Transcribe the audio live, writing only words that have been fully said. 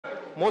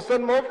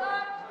Motion moved.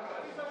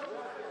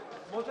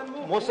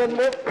 Motion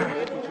moved.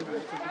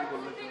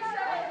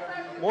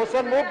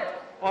 Motion moved.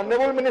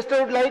 Honorable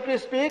Minister would like to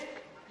speak.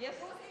 Yes.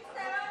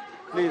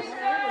 Please.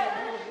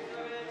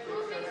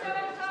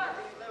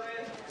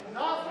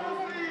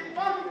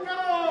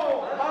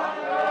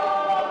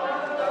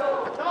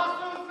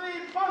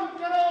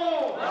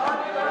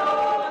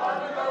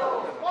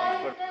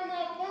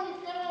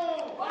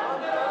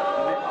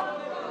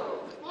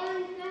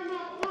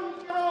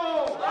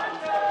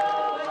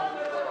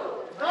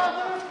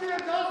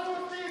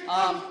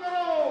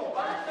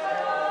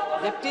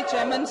 Deputy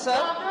Chairman, sir,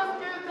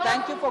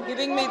 thank you for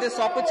giving me this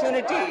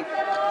opportunity.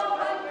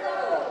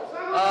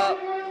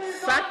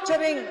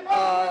 Factoring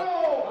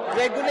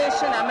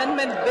Regulation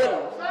Amendment Bill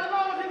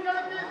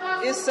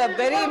is a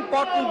very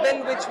important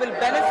bill which will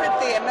benefit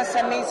the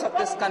MSMEs of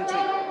this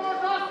country,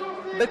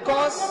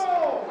 because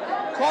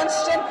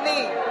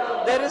constantly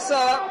there is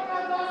a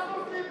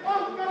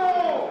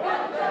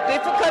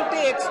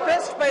difficulty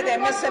expressed by the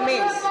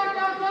MSMEs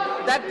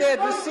that their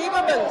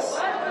receivables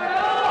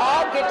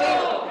are getting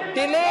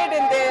delayed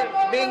in their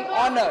being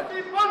honored.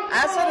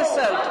 As a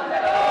result,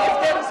 if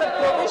there is a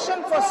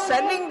provision for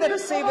selling the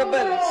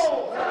receivables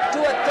to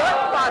a third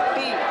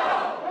party,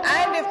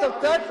 and if the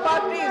third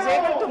party is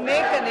able to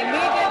make an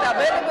immediate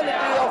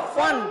availability of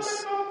funds,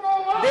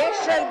 they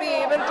shall be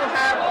able to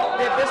have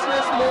their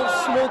business move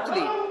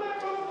smoothly.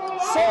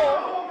 So,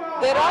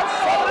 there are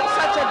several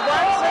such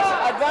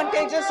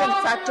advantages in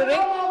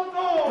factoring: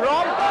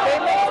 prompt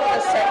payment for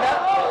the seller,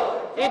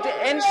 it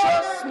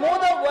ensures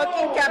smoother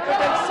working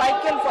capital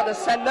cycle for the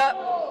seller,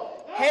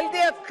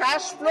 healthier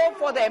cash flow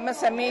for the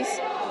MSMEs,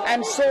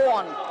 and so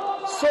on.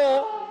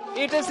 So,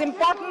 it is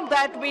important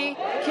that we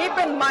keep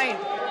in mind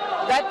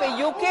that the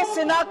UK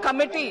Sinha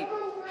committee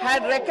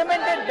had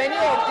recommended many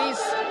of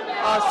these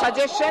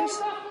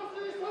suggestions,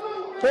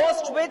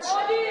 post which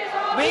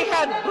we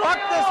had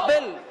brought this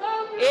bill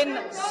in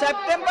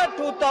September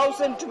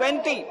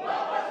 2020.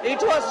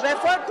 It was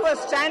referred to a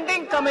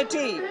standing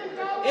committee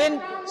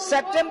in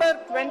September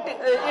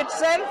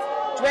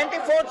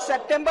 24th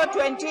September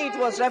 20, it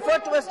was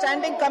referred to a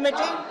standing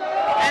committee,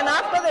 and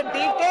after the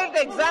detailed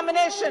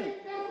examination,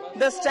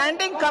 the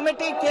standing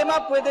committee came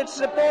up with its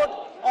report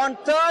on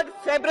 3rd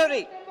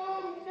February.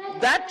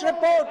 That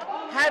report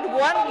had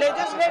one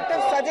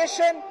legislative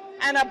suggestion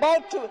and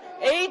about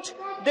 8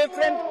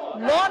 different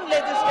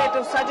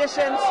non-legislative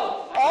suggestions,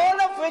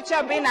 all of which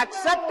have been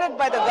accepted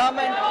by the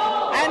government,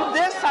 and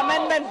this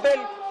amendment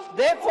bill,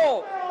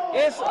 therefore,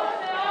 is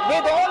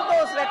with all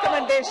those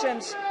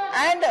recommendations.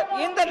 And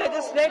in the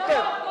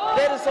legislative,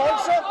 there is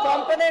also a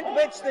component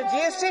which the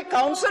GST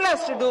Council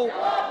has to do,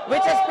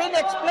 which has been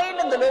explained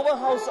in the lower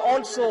house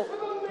also.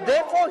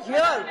 Therefore,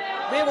 here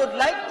we would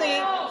like the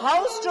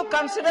House to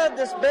consider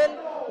this bill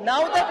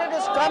now that it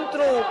has come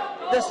through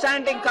the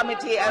standing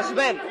committee as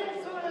well.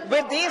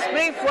 With these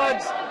brief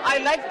words, I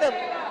like the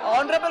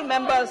honourable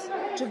members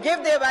to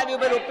give their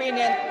valuable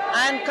opinion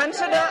and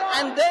consider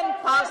and then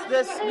pass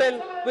this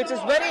bill, which is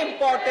very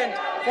important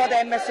for the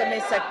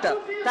MSME sector.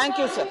 Thank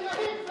you, sir.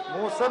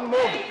 Motion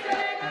moved.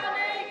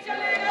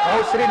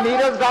 Now, Shri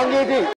Neeraj Gangi ji.